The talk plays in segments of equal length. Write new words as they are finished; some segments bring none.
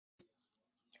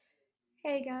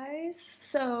Hey guys,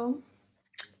 so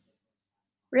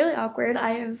really awkward.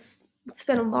 It's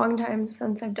been a long time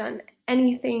since I've done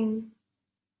anything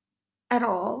at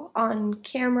all on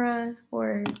camera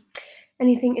or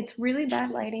anything. It's really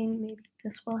bad lighting. Maybe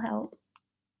this will help.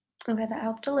 Okay, that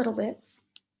helped a little bit.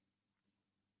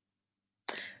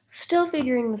 Still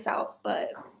figuring this out,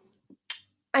 but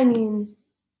I mean,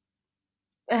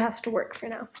 it has to work for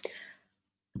now.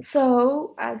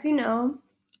 So, as you know,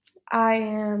 I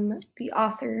am the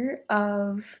author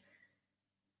of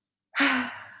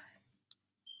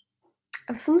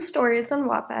some stories on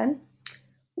Wattpad.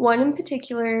 One in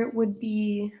particular would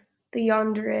be the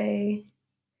Yandere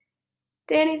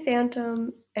Danny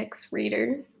Phantom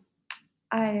X-Reader.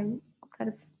 That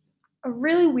is a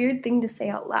really weird thing to say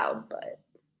out loud, but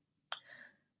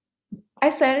I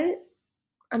said it.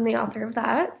 I'm the author of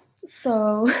that.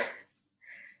 So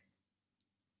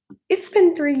it's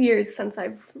been 3 years since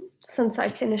I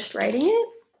finished writing it,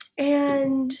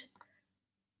 and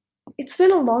it's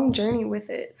been a long journey with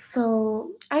it.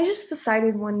 So I just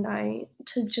decided one night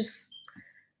to just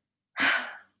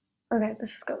okay,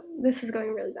 this is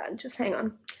going really bad. Just hang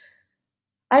on.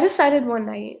 I decided one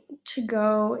night to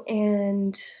go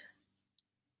and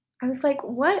I was like,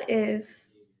 what if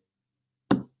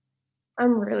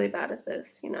I'm really bad at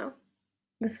this, you know?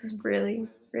 This is really,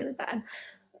 really bad.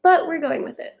 But we're going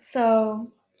with it.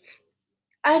 So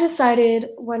I decided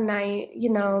one night,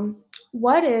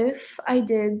 what if I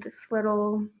did this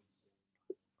little.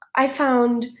 I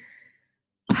found.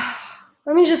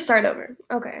 Let me just start over.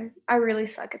 Okay, I really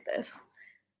suck at this.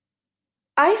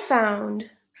 I found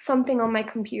something on my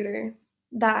computer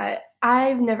that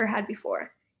I've never had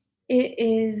before. It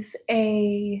is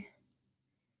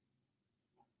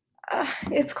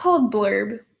it's called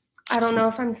Blurb. I don't know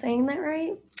if I'm saying that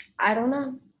right. I don't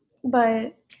know.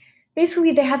 But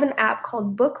basically, they have an app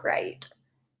called Bookwrite.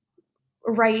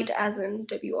 Write as in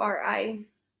WRI.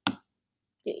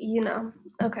 You know.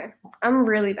 Okay. I'm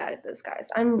really bad at this, guys.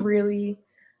 I'm really,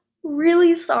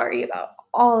 really sorry about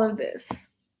all of this.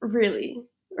 Really,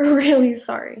 really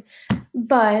sorry.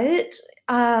 But,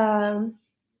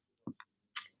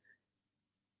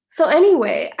 so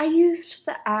anyway, I used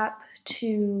the app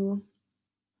to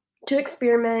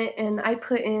experiment, and I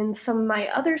put in some of my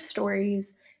other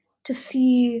stories to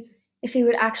see if it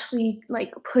would actually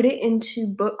like put it into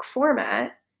book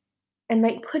format and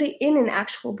like put it in an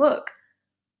actual book.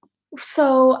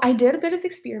 So I did a bit of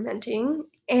experimenting,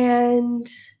 and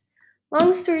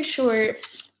long story short,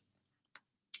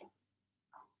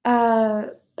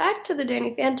 back to the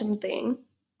Danny Phantom thing,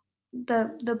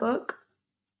 the book.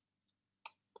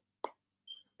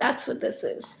 That's what this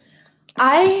is.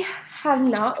 I have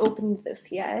not opened this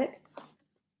yet.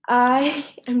 I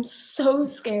am so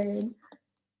scared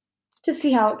to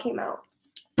see how it came out.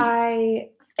 I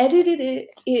edited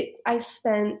it. I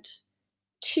spent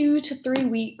 2 to 3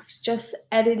 weeks just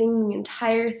editing the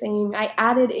entire thing. I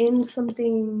added in some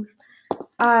things.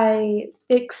 I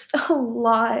fixed a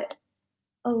lot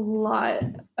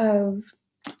of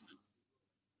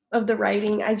the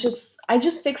writing. I just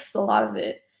fixed a lot of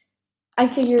it. I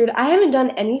figured I haven't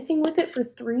done anything with it for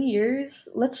 3 years.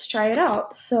 Let's try it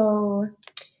out. So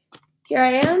here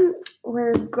I am.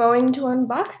 We're going to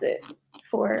unbox it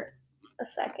for a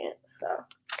second.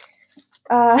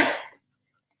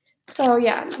 So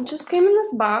yeah, it just came in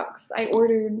this box. I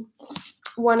ordered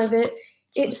one of it.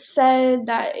 It said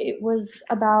that it was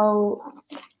about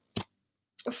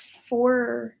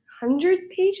 400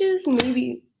 pages,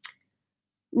 maybe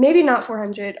not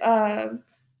 400.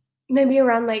 Maybe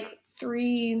around like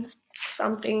 3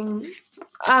 something.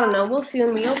 I don't know. We'll see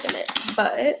when we open it.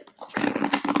 But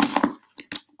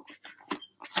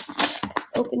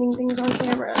opening things on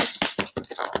camera.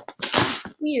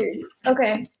 Weird.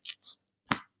 Okay,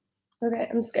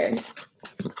 I'm scared.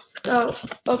 So,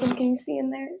 open, can you see in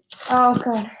there? Oh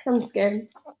god, I'm scared.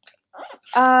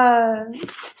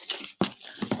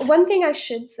 One thing I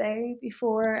should say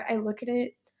before I look at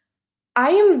it,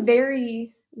 I am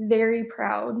very, very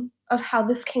proud of how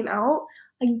this came out.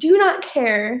 I do not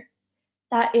care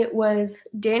that it was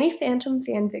Danny Phantom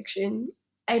fanfiction.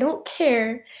 I don't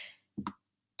care.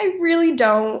 I really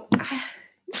don't.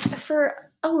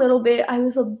 For a little bit, I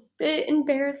was a bit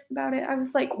embarrassed about it. I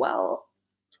was like, well,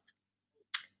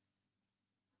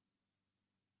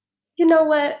 you know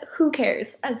what? Who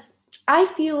cares? As I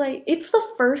feel like it's the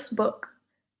first book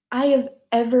I have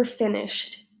ever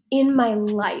finished in my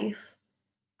life.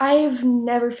 I have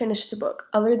never finished a book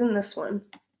other than this one.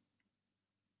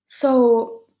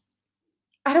 So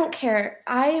I don't care.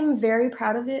 I am very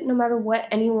proud of it no matter what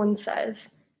anyone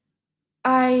says.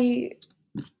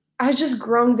 I've just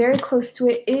grown very close to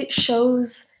it. It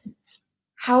shows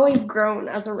how I've grown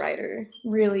as a writer.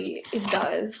 Really, it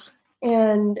does.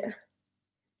 And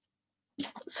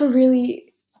so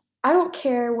really, I don't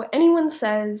care what anyone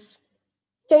says.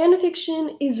 Fan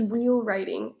fiction is real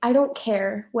writing. I don't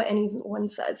care what anyone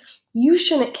says. You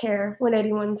shouldn't care what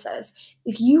anyone says.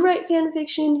 If you write fan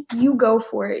fiction, you go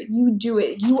for it. You do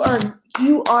it. You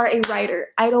are a writer.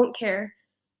 I don't care.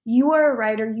 You are a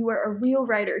writer. You are a real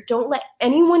writer. Don't let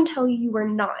anyone tell you you are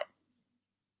not.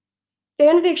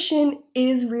 Fan fiction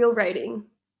is real writing.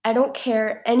 I don't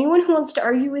care. Anyone who wants to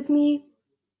argue with me,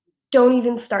 don't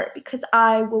even start, because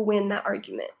I will win that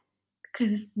argument.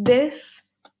 Because this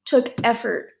took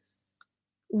effort.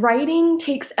 Writing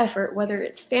takes effort, whether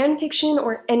it's fan fiction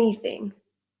or anything.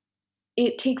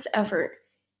 It takes effort.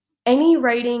 Any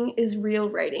writing is real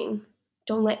writing.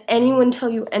 Don't let anyone tell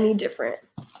you any different.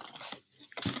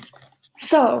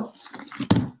 So,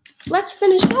 let's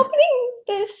finish opening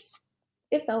this.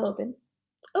 It fell open.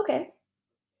 Okay.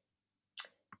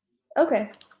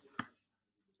 Okay.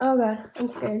 Oh god, I'm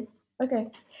scared. Okay.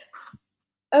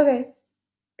 Okay.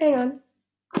 Hang on.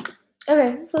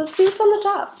 Okay, so let's see what's on the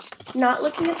top. Not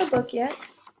looking at the book yet.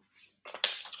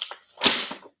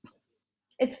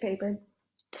 It's paper.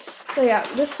 So yeah,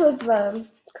 this was the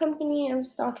company I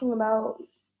was talking about.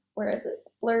 Where is it?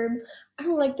 Blurb. I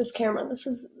don't like this camera. This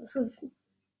is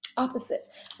opposite.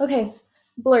 Okay,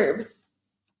 blurb.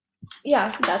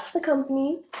 Yeah, that's the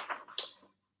company.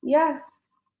 Yeah,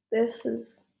 this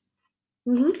is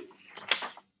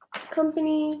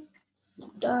company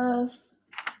stuff.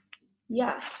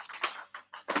 Yeah.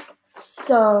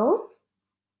 So,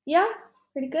 yeah,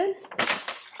 pretty good.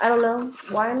 I don't know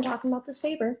why I'm talking about this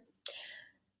paper.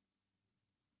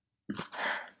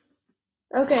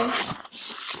 Okay,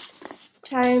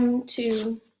 time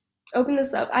to open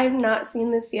this up. I have not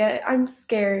seen this yet. I'm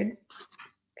scared.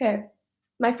 Okay,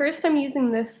 my first time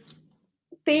using this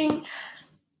thing.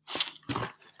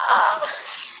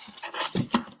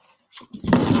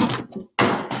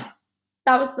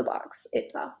 That was the box.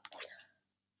 It fell.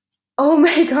 Oh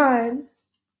my god.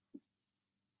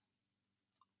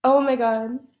 Oh my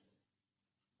god.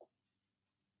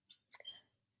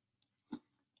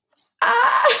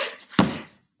 Ah!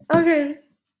 Okay.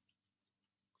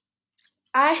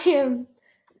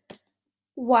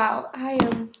 Wow, I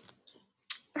am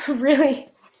really,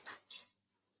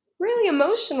 really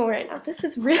emotional right now. This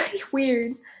is really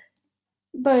weird.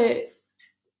 But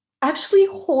actually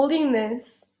holding this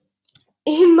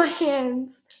in my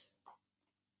hands,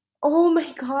 oh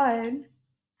my god,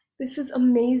 this is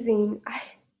amazing.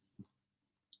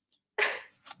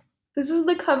 This is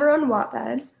the cover on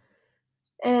Wattpad.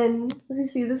 And as you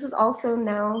see, this is also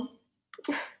now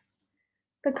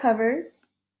the cover.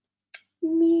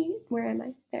 Where am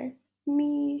I? There.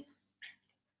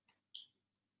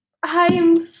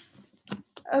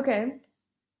 Okay.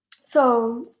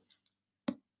 So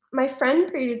my friend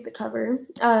created the cover.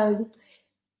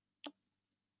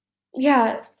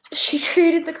 Yeah, she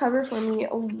created the cover for me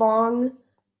a long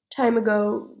time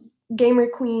ago. Gamer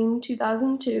Queen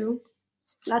 2002.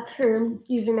 That's her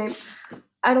username.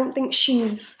 I don't think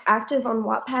she's active on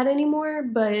Wattpad anymore,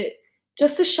 but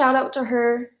just a shout out to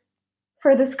her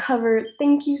for this cover.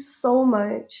 Thank you so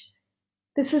much.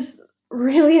 This is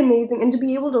really amazing, and to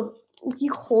be able to be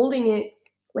holding it,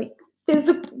 like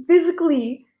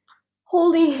physically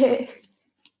holding it,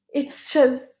 it's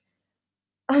just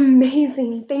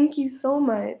amazing. Thank you so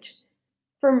much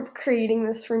for creating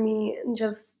this for me and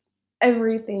just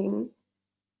everything.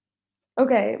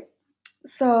 Okay,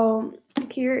 so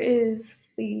here is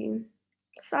the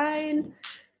side.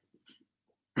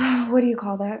 What do you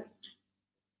call that?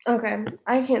 Okay,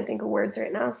 I can't think of words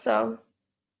right now, so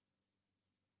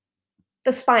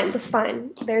the spine.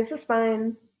 There's the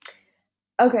spine.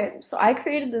 Okay, so I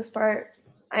created this part.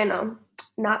 I know,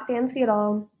 not fancy at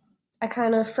all. I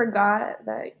kind of forgot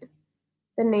that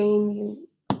the name,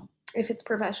 if it's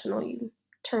professional, you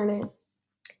turn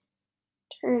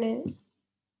it.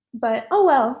 But oh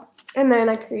well. And then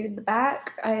I created the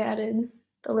back. I added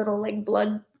the little like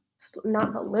blood,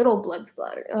 not the little blood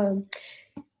splatter,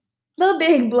 the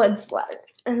big blood splatter,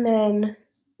 and then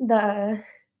the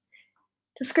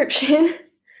description.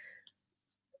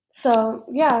 So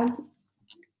yeah.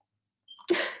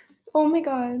 Oh my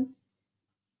god.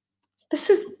 This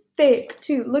is thick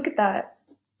too. Look at that.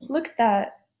 Look at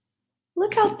that.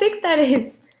 Look how thick that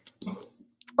is.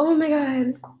 Oh my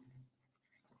god.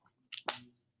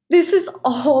 This is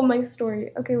all my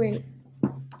story. Okay, wait.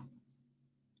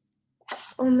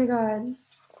 Oh my god.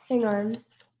 Hang on.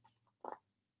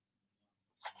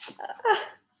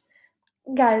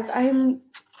 Guys, I'm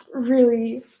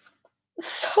really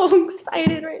so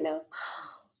excited right now.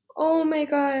 Oh my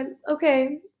god.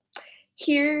 Okay.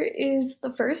 Here is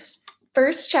the first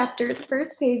chapter, the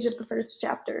first page of the first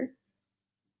chapter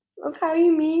of How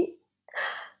You Meet.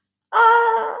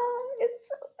 Ah, it's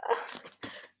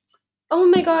oh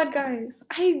my god, guys.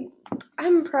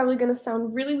 I'm probably gonna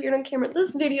sound really weird on camera.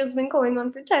 This video's been going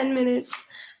on for 10 minutes.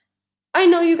 I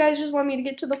know you guys just want me to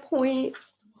get to the point,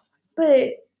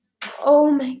 but oh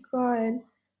my god.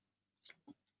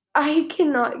 I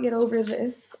cannot get over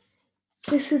this.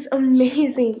 This is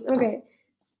amazing. Okay.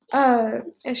 I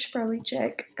should probably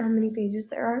check how many pages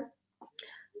there are.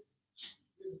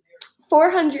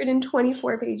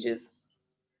 424 pages.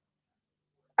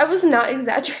 I was not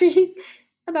exaggerating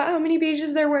about how many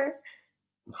pages there were,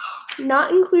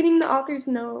 not including the author's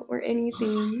note or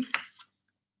anything.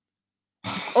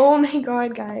 Oh my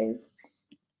god, guys.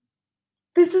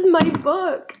 This is my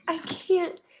book.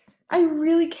 I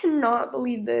really cannot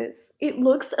believe this. It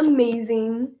looks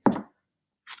amazing.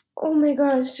 Oh my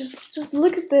gosh, just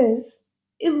look at this.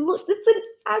 It's an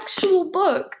actual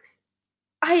book.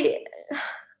 I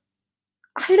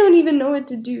I don't even know what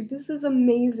to do. This is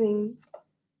amazing.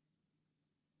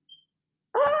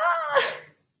 Ah!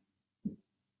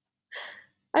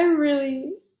 I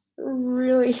really,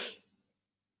 really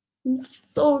am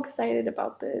so excited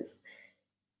about this.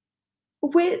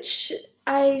 Which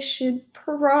I should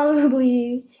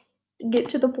probably get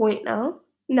to the point now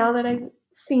that I've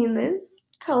seen this,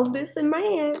 held this in my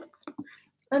hand,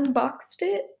 unboxed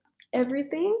it,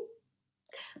 everything.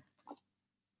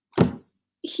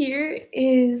 Here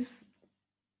is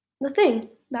the thing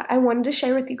that I wanted to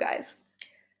share with you guys.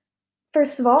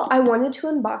 First of all, I wanted to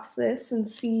unbox this and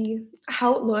see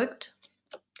how it looked.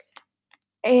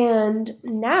 And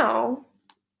now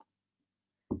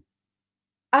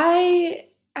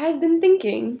I've been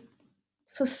thinking,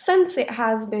 so since it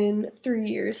has been 3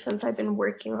 years since I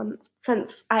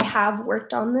have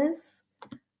worked on this,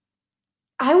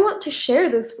 I want to share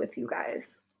this with you guys.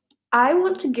 I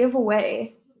want to give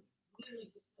away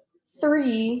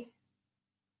 3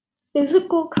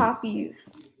 physical copies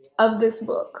of this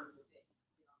book.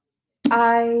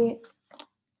 I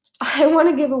want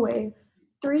to give away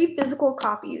 3 physical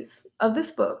copies of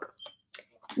this book.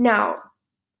 Now,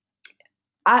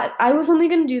 I was only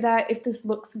gonna do that if this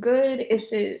looks good,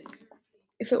 if it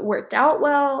worked out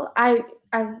well. I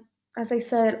as I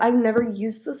said, I've never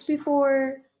used this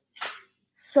before,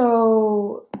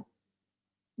 so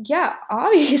yeah,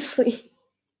 obviously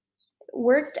it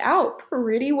worked out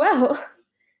pretty well.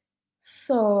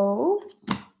 So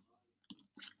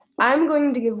I'm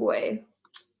going to give away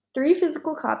 3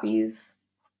 physical copies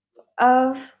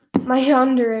of my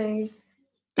Yandere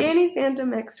Danny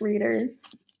Phantom X Reader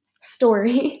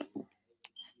story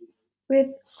with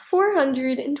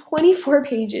 424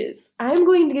 pages. I'm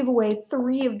going to give away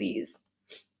 3 of these.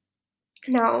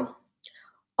 Now,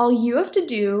 all you have to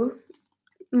do,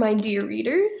 my dear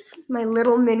readers, my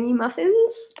little mini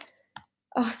muffins,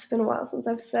 oh, it's been a while since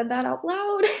I've said that out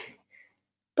loud,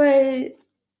 but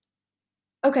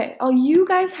okay, all you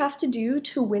guys have to do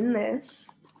to win this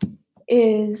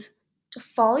is to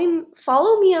follow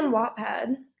me on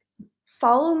Wattpad,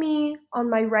 follow me on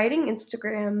my writing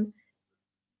Instagram,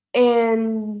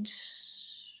 and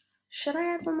should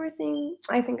I add one more thing?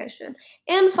 I think I should.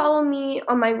 And follow me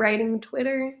on my writing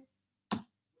Twitter.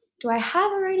 Do I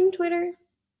have a writing Twitter?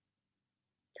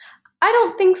 I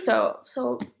don't think so.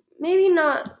 So maybe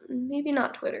not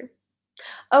Twitter.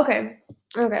 Okay,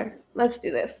 let's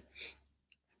do this.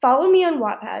 Follow me on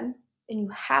Wattpad, and you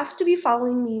have to be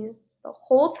following me the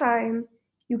whole time.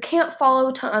 You can't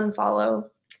follow to unfollow.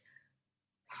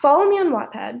 So follow me on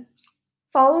Wattpad,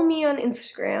 follow me on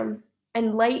Instagram,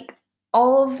 and like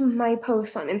all of my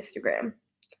posts on Instagram.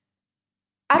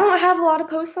 I don't have a lot of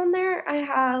posts on there. I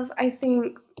have, I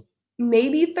think,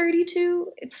 maybe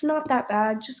 32. It's not that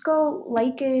bad. Just go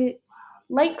like it,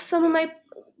 like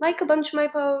a bunch of my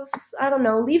posts. I don't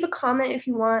know. Leave a comment if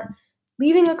you want.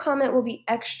 Leaving a comment will be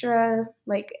extra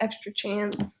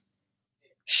chance.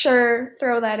 Sure,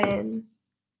 throw that in.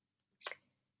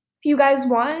 If you guys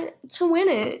want to win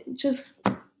it, just,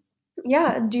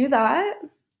 yeah, do that.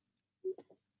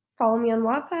 Follow me on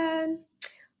Wattpad.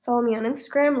 Follow me on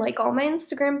Instagram, like all my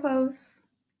Instagram posts.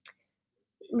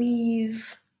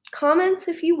 Leave comments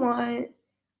if you want,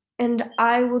 and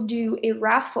I will do a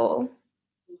raffle.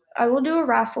 I will do a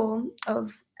raffle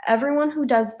of everyone who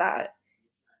does that.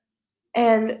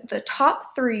 And the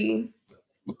top 3,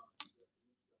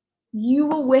 you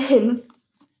will win.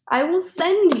 I will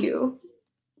send you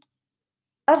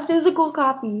a physical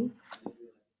copy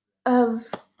of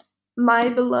my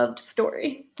beloved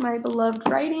story, my beloved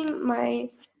writing, my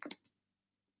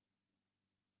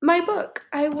my book.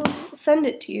 I will send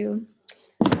it to you.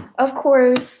 Of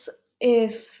course,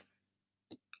 if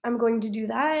I'm going to do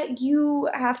that, you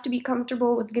have to be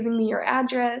comfortable with giving me your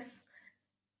address.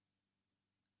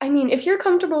 I mean, if you're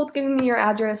comfortable with giving me your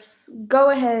address,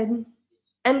 go ahead,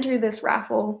 enter this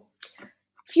raffle.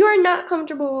 If you are not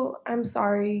comfortable, I'm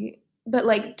sorry, but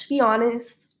like, to be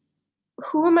honest,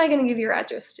 who am I going to give your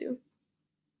address to?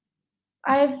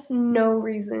 I have no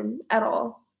reason at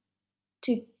all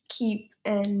to keep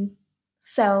and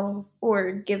sell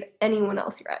or give anyone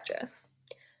else your address.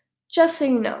 Just so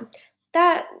you know,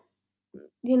 that,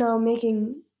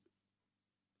 making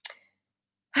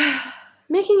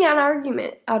making an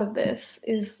argument out of this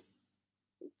is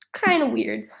kind of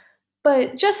weird.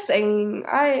 But just saying,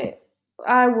 I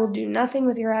will do nothing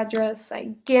with your address,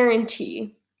 I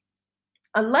guarantee.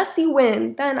 Unless you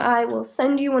win, then I will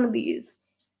send you one of these.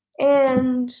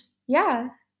 And yeah,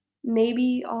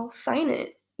 maybe I'll sign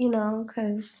it,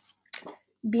 because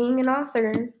being an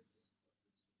author,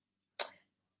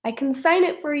 I can sign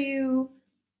it for you.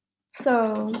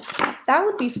 So that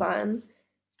would be fun.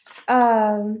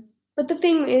 But the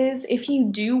thing is, if you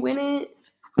do win it,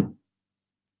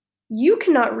 you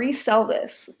cannot resell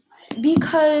this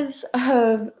because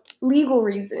of legal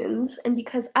reasons and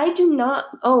because I do not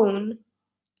own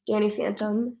Danny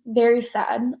Phantom. Very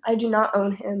sad. I do not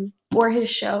own him or his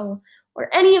show or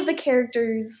any of the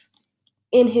characters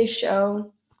in his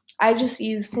show. I just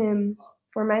used him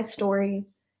for my story.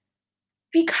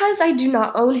 Because I do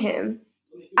not own him,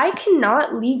 I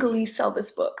cannot legally sell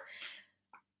this book.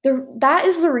 That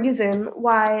is the reason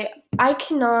why I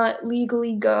cannot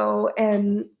legally go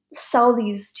and sell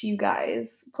these to you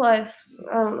guys. Plus,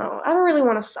 I don't know. I don't really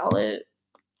want to sell it.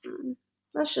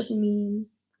 That's just mean.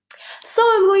 So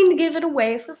I'm going to give it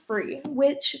away for free,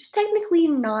 which is technically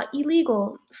not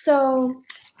illegal. So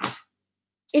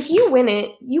if you win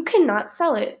it, you cannot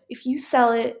sell it. If you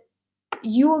sell it,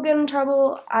 you will get in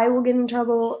trouble, I will get in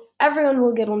trouble, everyone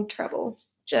will get in trouble.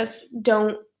 Just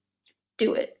don't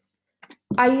do it.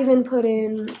 I even put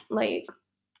in like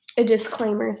a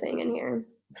disclaimer thing in here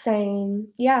saying,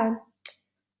 yeah,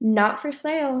 not for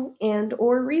sale and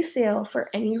or resale for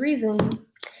any reason.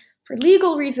 For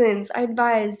legal reasons, I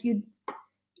advise you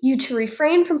to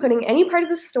refrain from putting any part of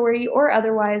the story or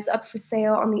otherwise up for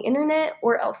sale on the internet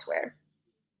or elsewhere.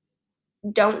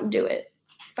 Don't do it.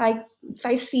 If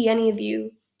I see any of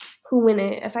you who win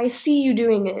it, if I see you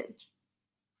doing it,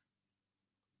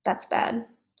 that's bad.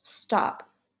 Stop.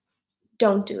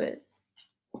 Don't do it.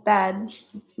 Bad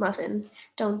muffin.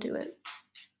 Don't do it.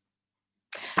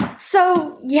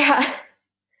 So, yeah.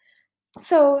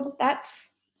 So,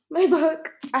 that's my book.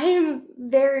 I am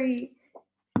very,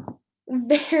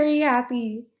 very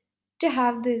happy to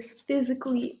have this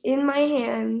physically in my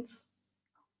hands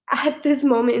at this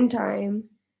moment in time.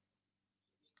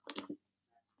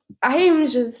 I am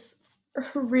just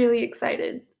really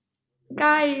excited.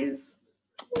 Guys,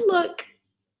 look.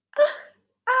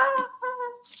 Ah,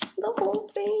 the whole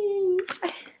thing.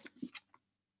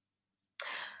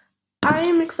 I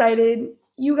am excited.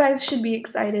 You guys should be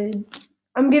excited.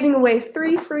 I'm giving away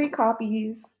 3 free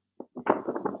copies.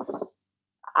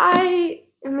 I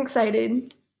am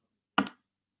excited.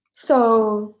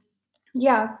 So,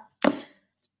 yeah.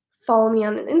 Follow me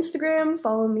on Instagram.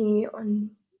 Follow me on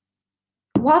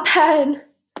Wattpad.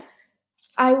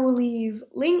 I will leave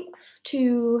links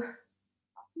to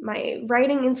my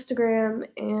writing Instagram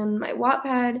and my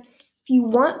Wattpad if you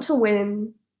want to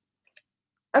win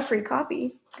a free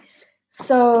copy.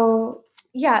 So,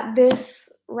 yeah,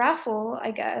 this raffle,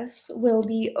 I guess, will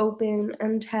be open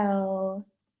until,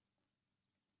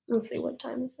 let's see, what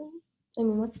time is it? I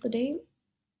mean, what's the date?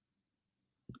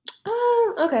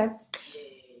 Okay.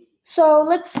 So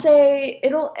let's say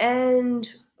it'll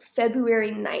end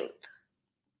February 9th.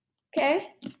 Okay?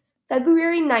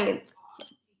 February 9th,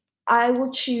 I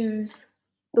will choose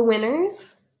the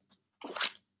winners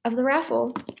of the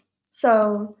raffle.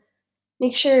 So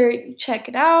make sure you check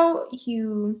it out.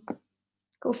 You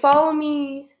go follow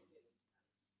me.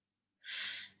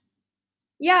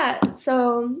 Yeah,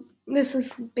 so this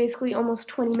is basically almost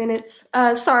 20 minutes.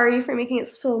 Sorry for making it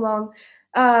so long.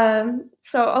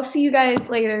 So I'll see you guys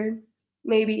later,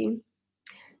 maybe.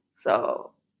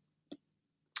 So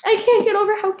I can't get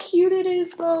over how cute it is,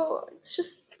 though. It's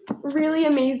just really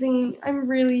amazing. I'm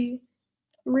really,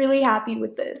 really happy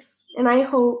with this. And I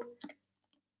hope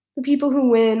the people who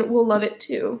win will love it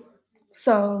too.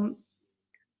 So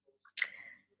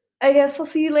I guess I'll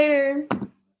see you later.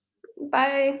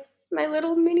 Bye, my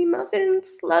little mini muffins.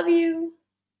 Love you.